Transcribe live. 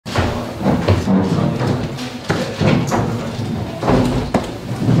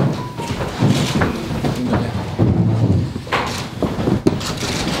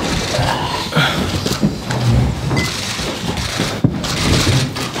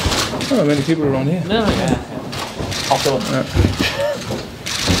Not many people around here. No, yeah. Hot on.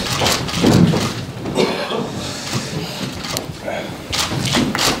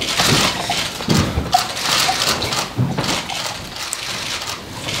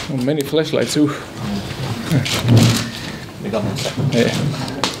 Oh, many flashlights too. We got one second. Yeah.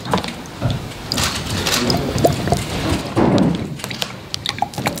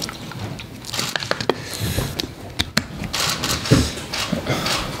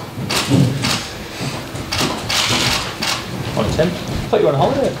 Tim, I thought you were on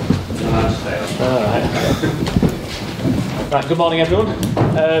holiday. Right, good morning everyone.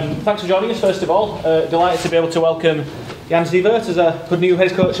 Thanks for joining us first of all. Delighted to be able to welcome Jan Siewert as a good new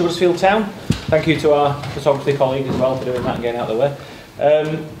head coach of Huddersfield Town. Thank you to our photography colleague as well for doing that and getting out of the way.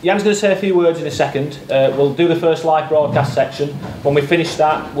 Jan's going to say a few words in a second. We'll do the first live broadcast section. When we finish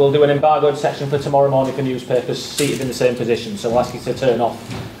that, we'll do an embargoed section for tomorrow morning for newspapers seated in the same position. So we'll ask you to turn off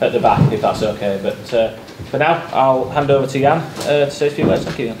at the back if that's okay. But for now, I'll hand over to Jan to say a few words.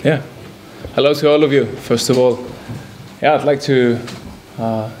 Thank you, Jan. Yeah. Hello to all of you. First of all, yeah, I'd like to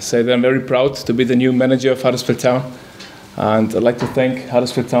say that I'm very proud to be the new manager of Huddersfield Town, and I'd like to thank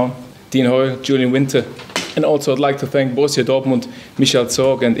Huddersfield Town, Dean Hoyle, Julian Winter, and also I'd like to thank Borussia Dortmund, Michael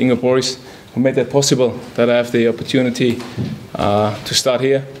Zorg and Ingo Boris, who made that possible, that I have the opportunity to start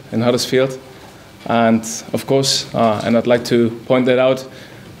here in Huddersfield. And of course, and I'd like to point that out,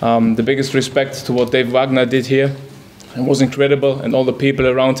 the biggest respect to what Dave Wagner did here. It was incredible, and all the people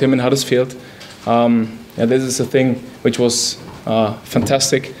around him in Huddersfield. Yeah, this is a thing which was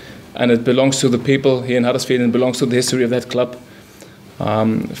fantastic, and it belongs to the people here in Huddersfield and belongs to the history of that club.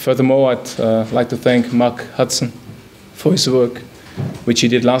 Furthermore, I'd like to thank Mark Hudson for his work, which he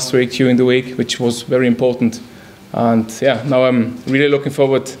did last week during the week, which was very important. And yeah, now I'm really looking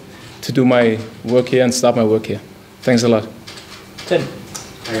forward to do my work here and start my work here. Thanks a lot. Tim.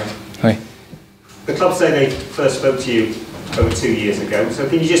 Hi. The club say they first spoke to you over 2 years ago, so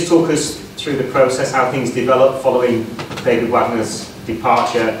can you just talk us through the process, how things developed following David Wagner's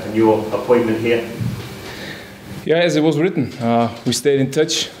departure and your appointment here? Yeah, as it was written, we stayed in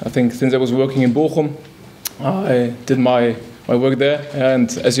touch. I think since I was working in Bochum, I did my work there, and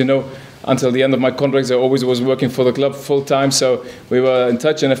as you know, until the end of my contracts I always was working for the club full time, so we were in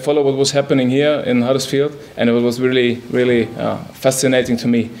touch and I followed what was happening here in Huddersfield, and it was really fascinating to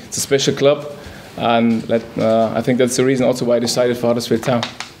me. It's a special club, and I think that's the reason also why I decided for Huddersfield Town.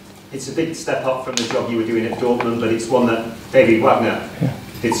 It's a big step up from the job you were doing at Dortmund, but it's one that David Wagner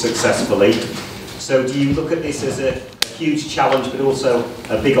did successfully. So do you look at this as a huge challenge but also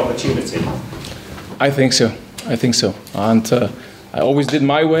a big opportunity? I think so. And I always did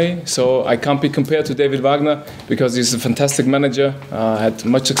my way, so I can't be compared to David Wagner because he's a fantastic manager, had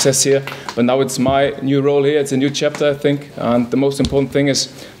much success here, but now it's my new role here, it's a new chapter I think, and the most important thing is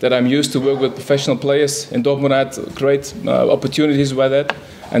that I'm used to work with professional players. In Dortmund I had great opportunities by that,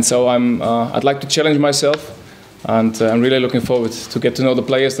 and so I'd like to challenge myself, and I'm really looking forward to get to know the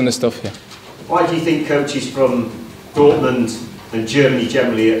players and the stuff here. Why do you think coaches from Dortmund and Germany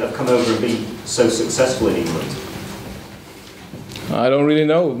generally have come over and been so successful in England? I don't really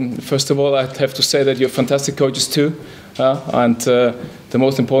know. First of all, I'd have to say that you're fantastic coaches too, and the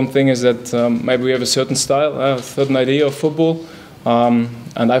most important thing is that maybe we have a certain style, a certain idea of football,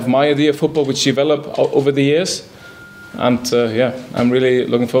 and I have my idea of football which developed over the years, and yeah, I'm really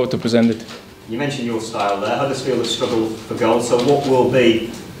looking forward to present it. You mentioned your style there. Huddersfield have struggled for goals, so what will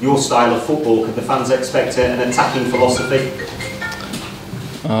be your style of football? Could the fans expect an attacking philosophy?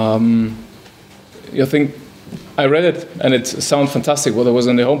 You think I read it and it sounds fantastic what was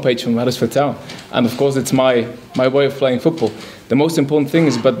on the homepage from Huddersfield Town, and of course it's my way of playing football. The most important thing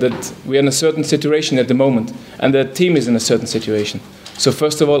is but that we're in a certain situation at the moment and the team is in a certain situation. So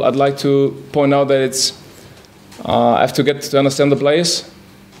first of all I'd like to point out that it's I have to get to understand the players,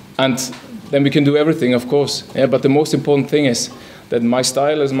 and then we can do everything of course. Yeah, but the most important thing is that my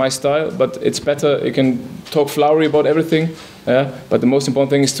style is my style, but it's better, you can talk flowery about everything, but the most important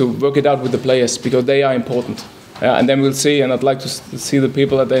thing is to work it out with the players, because they are important. And then we'll see, and I'd like to see the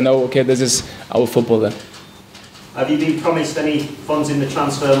people that they know, okay, this is our football then. Have you been promised any funds in the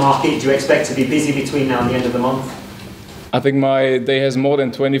transfer market? Do you expect to be busy between now and the end of the month? I think my day has more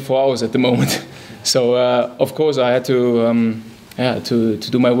than 24 hours at the moment. So, of course, I had to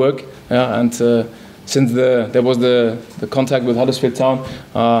do my work, and since there was the contact with Huddersfield Town,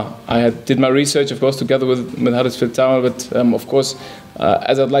 I did my research, of course, together with Huddersfield Town. But of course,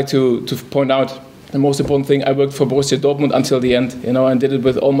 as I'd like to point out, the most important thing, I worked for Borussia Dortmund until the end, and did it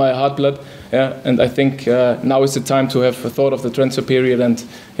with all my heart blood. Yeah, and I think now is the time to have a thought of the transfer period, and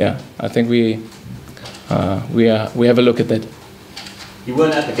yeah, I think we have a look at that. You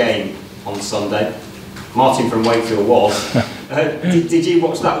weren't at the game on Sunday. Martin from Wakefield was. Did you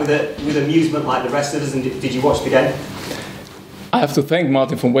watch that with amusement like the rest of us, and did you watch the game? I have to thank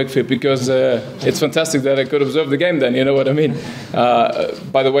Martin from Wakefield because it's fantastic that I could observe the game then, you know what I mean?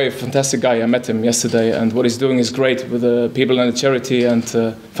 By the way, fantastic guy, I met him yesterday, and what he's doing is great with the people and the charity, and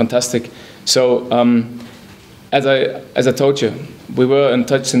fantastic. So, as I told you, we were in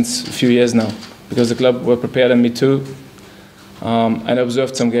touch since a few years now, because the club were prepared, and me too. And I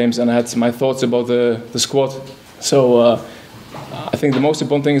observed some games, and I had my thoughts about the squad. So I think the most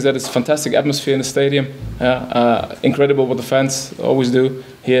important thing is that it's a fantastic atmosphere in the stadium. Incredible what the fans always do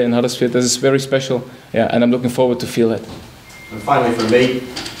here in Huddersfield. This is very special, and I'm looking forward to feel that. And finally from me,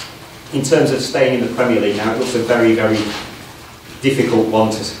 in terms of staying in the Premier League now, it looks a very, very difficult one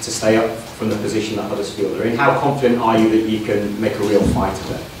to stay up from the position that Huddersfield are in. How confident are you that you can make a real fight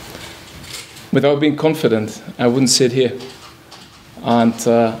of it? Without being confident, I wouldn't sit here. And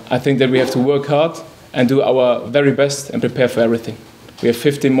I think that we have to work hard and do our very best and prepare for everything. We have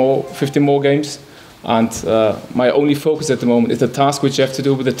 50 more games, and my only focus at the moment is the task which I have to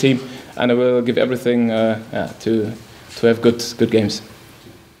do with the team, and I will give everything to have good games.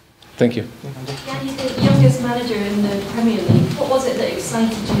 Thank you. Jan, you're the youngest manager in the Premier League. What was it that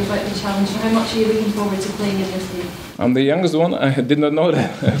excited you about the challenge, and how much are you looking forward to playing in this league? I'm the youngest one. I did not know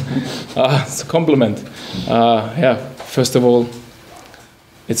that. It's a compliment. First of all,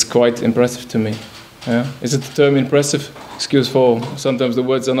 it's quite impressive to me. Is it the term impressive? Excuse for sometimes the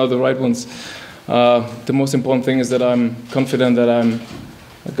words are not the right ones. The most important thing is that I'm confident that I'm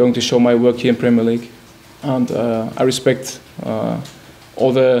going to show my work here in Premier League, and I respect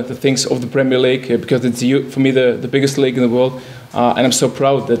all the things of the Premier League because it's for me the biggest league in the world, and I'm so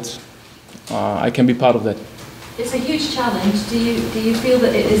proud that I can be part of that. It's a huge challenge. Do you feel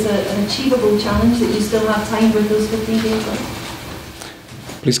that it is an achievable challenge, that you still have time with those 15 games left?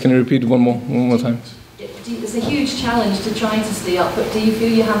 Please, can you repeat one more time? It's a huge challenge to try to stay up, but do you feel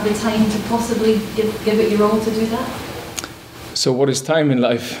you have the time to possibly give it your all to do that? So what is time in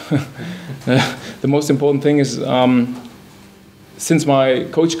life? The most important thing is, since my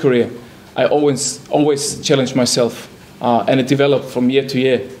coach career, I always challenge myself, and it developed from year to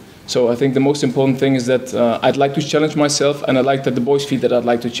year. So I think the most important thing is that I'd like to challenge myself, and I like that the boys feel that I'd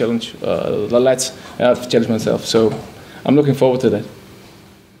like to challenge the lads to challenge myself. So I'm looking forward to that.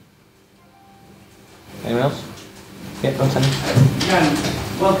 Anyone else? Yeah, go on, Tony.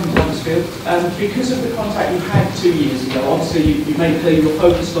 Jan, welcome to Huddersfield. Because of the contact you had 2 years ago, obviously you made clear you were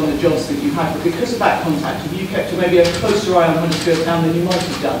focused on the jobs that you had, but because of that contact, have you kept maybe a closer eye on Huddersfield Town than you might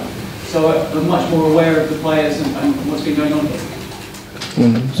have done? So are much more aware of the players and what's been going on here?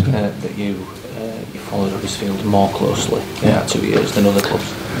 That you followed Huddersfield more closely in that 2 years than other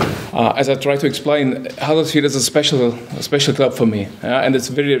clubs. As I try to explain, Huddersfield is a special club for me, and it's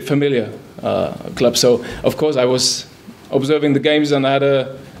a very familiar club. So of course I was observing the games, and I had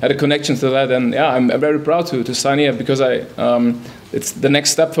a connection to that, and I'm very proud to sign here because it's the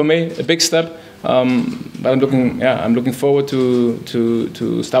next step for me, a big step. But I'm looking forward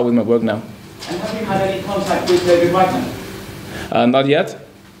to start with my work now. And have you had any contact with David Wagner? Not yet.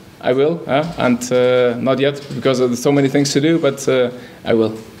 I will, and not yet because there's so many things to do, but I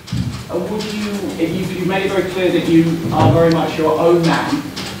will. You've made it very clear that you are very much your own man,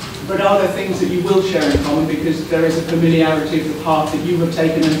 but are there things that you will share in common because there is a familiarity of the path that you have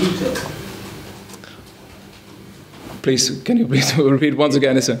taken and he took? Please, can you please repeat once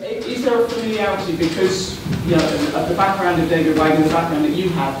again? Is there a familiarity because, of the background of David Wagner, the background that you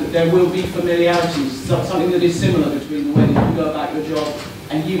have, that there will be familiarities, something that is similar between the way that you go about your job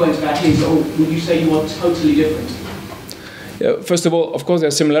and he went about his, or would you say you are totally different? First of all, of course, there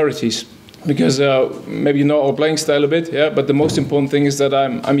are similarities because maybe you know our playing style a bit, but the most important thing is that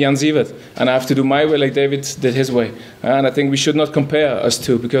I'm Jan Siewert, and I have to do my way like David did his way. And I think we should not compare us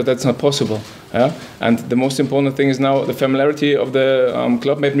two because that's not possible. And the most important thing is now the familiarity of the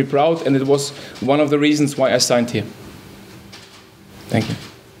club made me proud, and it was one of the reasons why I signed here. Thank you.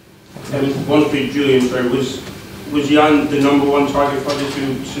 One for Julian, sorry, was Jan the #1 target for this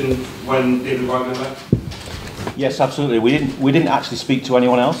since when David Wagner left? Yes, absolutely. We didn't actually speak to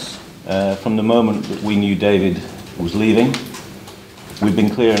anyone else from the moment that we knew David was leaving. We've been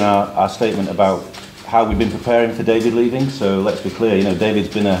clear in our statement about how we've been preparing for David leaving. So let's be clear. David's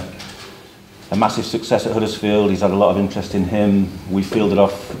been a massive success at Huddersfield. He's had a lot of interest in him. We fielded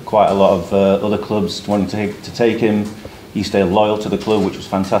off quite a lot of other clubs wanting to take him. He stayed loyal to the club, which was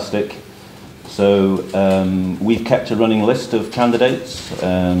fantastic. So we've kept a running list of candidates.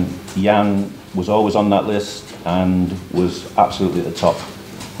 Jan was always on that list and was absolutely at the top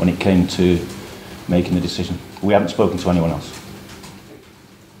when it came to making the decision. We haven't spoken to anyone else.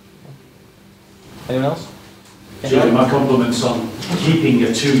 Anyone else? Julie, my compliments on keeping a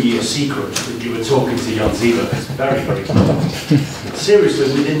 2-year secret that you were talking to Jan Siewert. It's very, very clever. Seriously,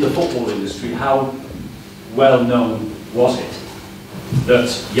 within the football industry, how well known was it that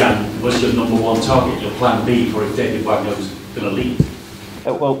Jan was your #1 target, your plan B for if David Wagner was going to leave?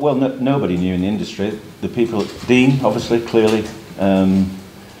 Well, nobody knew in the industry. The people, Dean, obviously, clearly,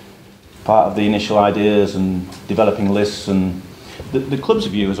 part of the initial ideas and developing lists, and the club's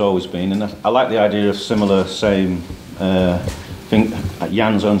view has always been, and I like the idea of similar, same thing,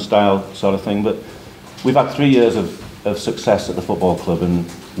 Jan's own style sort of thing, but we've had 3 years of success at the football club, and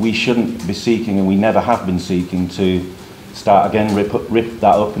we shouldn't be seeking, and we never have been seeking, to start again, rip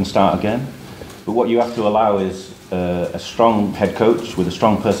that up and start again. But what you have to allow is a strong head coach with a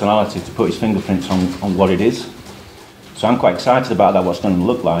strong personality to put his fingerprints on what it is. So I'm quite excited about that, what it's going to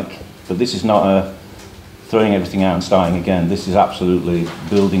look like, but this is not a throwing everything out and starting again. This is absolutely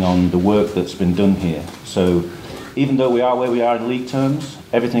building on the work that's been done here. So even though we are where we are in league terms,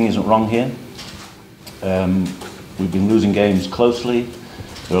 everything isn't wrong here. We've been losing games closely.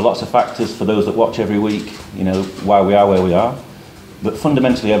 There are lots of factors for those that watch every week, you know, why we are where we are. But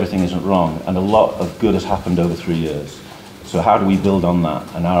fundamentally everything isn't wrong, and a lot of good has happened over 3 years. So how do we build on that?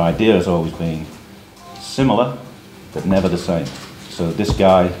 And our idea has always been similar, but never the same. So this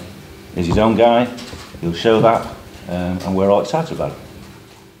guy is his own guy. He'll show that, and we're all excited about it.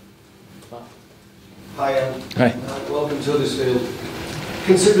 Hi, Ian. Hi. Welcome to Huddersfield.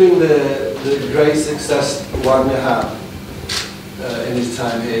 Considering the great success Wagner had in his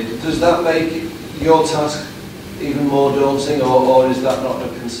time here, does that make your task even more daunting, or is that not a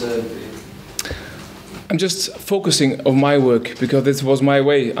concern for you? I'm just focusing on my work because this was my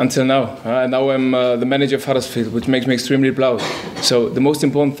way until now. Now I'm the manager of Huddersfield, which makes me extremely proud. So the most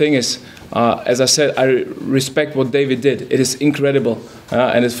important thing is, as I said, I respect what David did. It is incredible,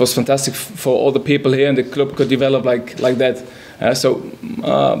 and it was fantastic for all the people here, and the club could develop like that. So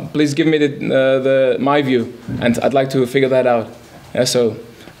please give me my view, and I'd like to figure that out. So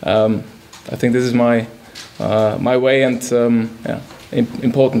I think this is my way, and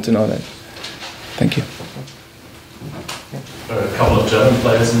important to know that. Thank you. There are a couple of German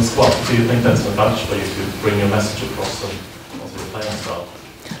players in the squad. Do you think that's an advantage for you to bring your message across and also your playing style?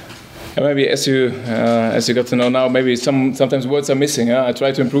 Maybe as you got to know now, maybe sometimes words are missing. I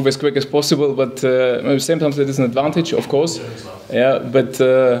try to improve as quick as possible, but maybe sometimes it is an advantage, of course. Yeah, but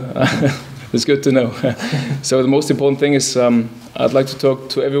it's good to know. So the most important thing is I'd like to talk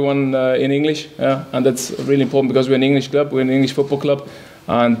to everyone in English, and that's really important because we're an English club, we're an English football club,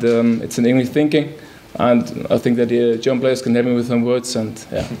 and it's an English thinking. And I think that the German players can help me with some words, and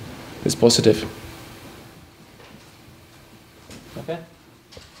it's positive. Okay.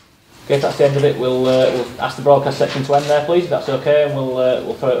 Okay, if that's the end of it, we'll ask the broadcast section to end there, please, if that's okay, and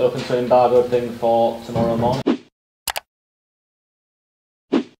we'll throw it open to an embargoed thing for tomorrow morning.